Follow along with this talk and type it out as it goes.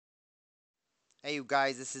Hey, you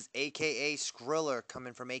guys, this is AKA Skriller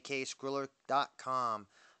coming from AKASkriller.com.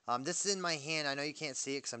 This is in my hand. I know you can't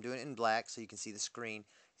see it because I'm doing it in black so you can see the screen.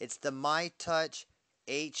 It's the Mytouch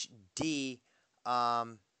HD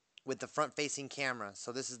with the front facing camera.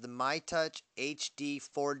 So, this is the Mytouch HD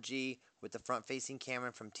 4G with the front facing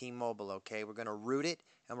camera from T-Mobile. Okay, we're going to root it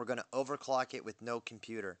and we're going to overclock it with no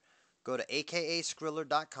computer. Go to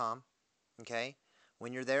AKASkriller.com. Okay,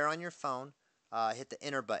 when you're there on your phone, hit the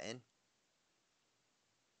enter button.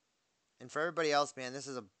 And for everybody else, man, this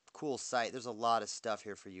is a cool site. There's a lot of stuff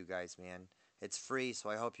here for you guys, man. It's free,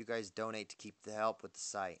 so I hope you guys donate to keep the help with the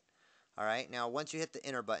site. All right, now once you hit the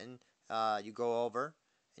enter button, you go over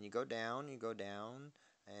and you go down,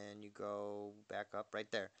 and you go back up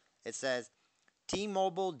right there. It says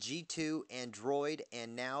T-Mobile G2 Android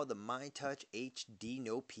and now the MyTouch HD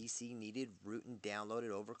no PC needed root and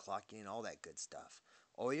downloaded overclocking and all that good stuff.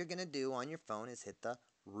 All you're going to do on your phone is hit the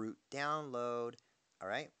root download. All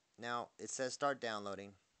right? Now it says start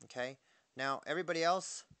downloading, okay? Now everybody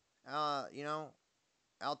else out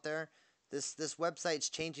there, this website's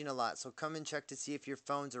changing a lot. So come and check to see if your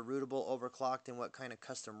phones are rootable, overclocked, and what kind of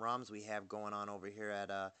custom ROMs we have going on over here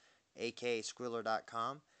at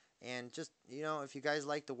AKSkriller.com. And just, if you guys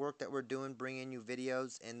like the work that we're doing, bringing you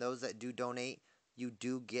videos, and those that do donate, you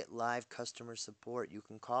do get live customer support. You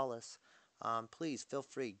can call us. Please feel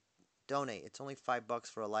free. Donate. It's only $5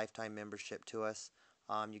 for a lifetime membership to us.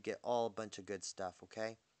 You get all a bunch of good stuff,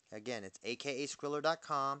 okay? Again, it's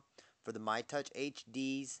AKASkriller.com for the MyTouch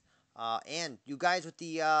HDs. And you guys with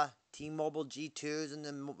the T-Mobile G2s and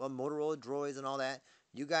the Motorola Droids and all that,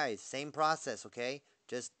 you guys, same process, okay?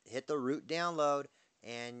 Just hit the root download,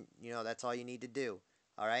 and that's all you need to do.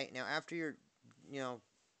 All right. Now after you're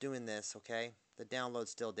doing this, okay, the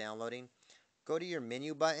download's still downloading. Go to your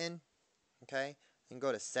menu button, okay, and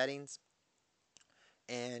go to settings,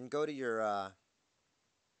 and go to your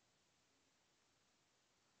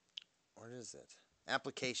what is it?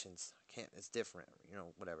 Applications. Can't. It's different.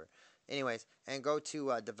 Whatever. Anyways, and go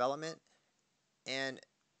to development and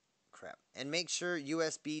crap, and make sure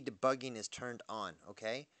USB debugging is turned on.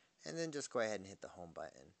 Okay, and then just go ahead and hit the home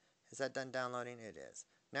button. Is that done downloading? It is.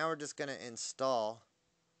 Now we're just gonna install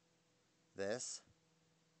this.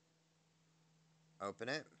 Open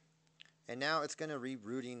it, and now it's gonna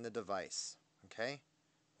rerouting the device. Okay,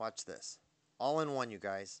 watch this. All in one, you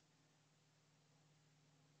guys.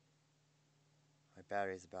 My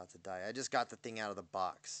battery's about to die. I just got the thing out of the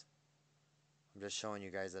box. I'm just showing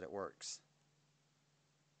you guys that it works.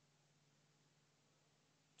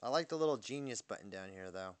 I like the little genius button down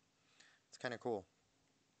here, though. It's kind of cool.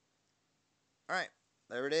 Alright,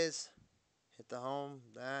 there it is. Hit the home,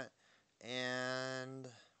 that, and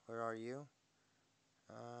where are you?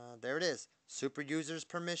 There it is. Super users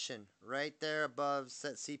permission. Right there above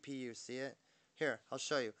set CPU. See it? Here, I'll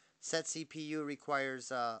show you. Set CPU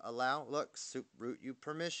requires allow. Look, root you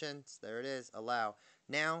permissions. There it is. Allow.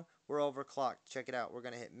 Now we're overclocked. Check it out. We're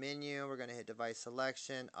going to hit menu. We're going to hit device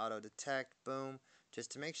selection. Auto detect. Boom.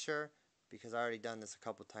 Just to make sure, because I already done this a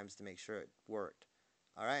couple times to make sure it worked.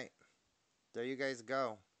 Alright. There you guys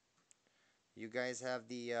go. You guys have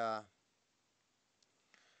the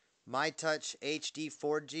MyTouch HD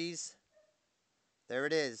 4Gs. There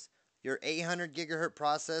it is. Your 800 gigahertz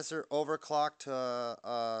processor overclocked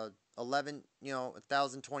to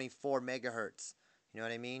 1024 megahertz. You know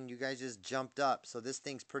what I mean? You guys just jumped up. So this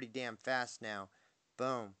thing's pretty damn fast now.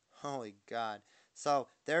 Boom. Holy God. So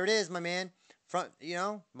there it is, my man.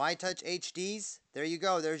 MyTouch HDs. There you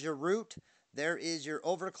go. There's your root. There is your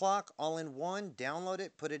overclock all in one. Download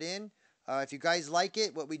it. Put it in. If you guys like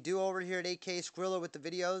it, what we do over here at AK Skriller with the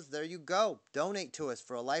videos, there you go. Donate to us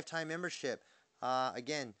for a lifetime membership.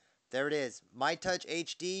 Again, there it is. MyTouch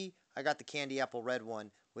HD. I got the candy apple red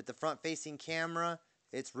one. With the front-facing camera,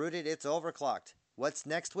 it's rooted, it's overclocked. What's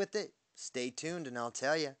next with it? Stay tuned and I'll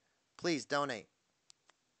tell you. Please donate.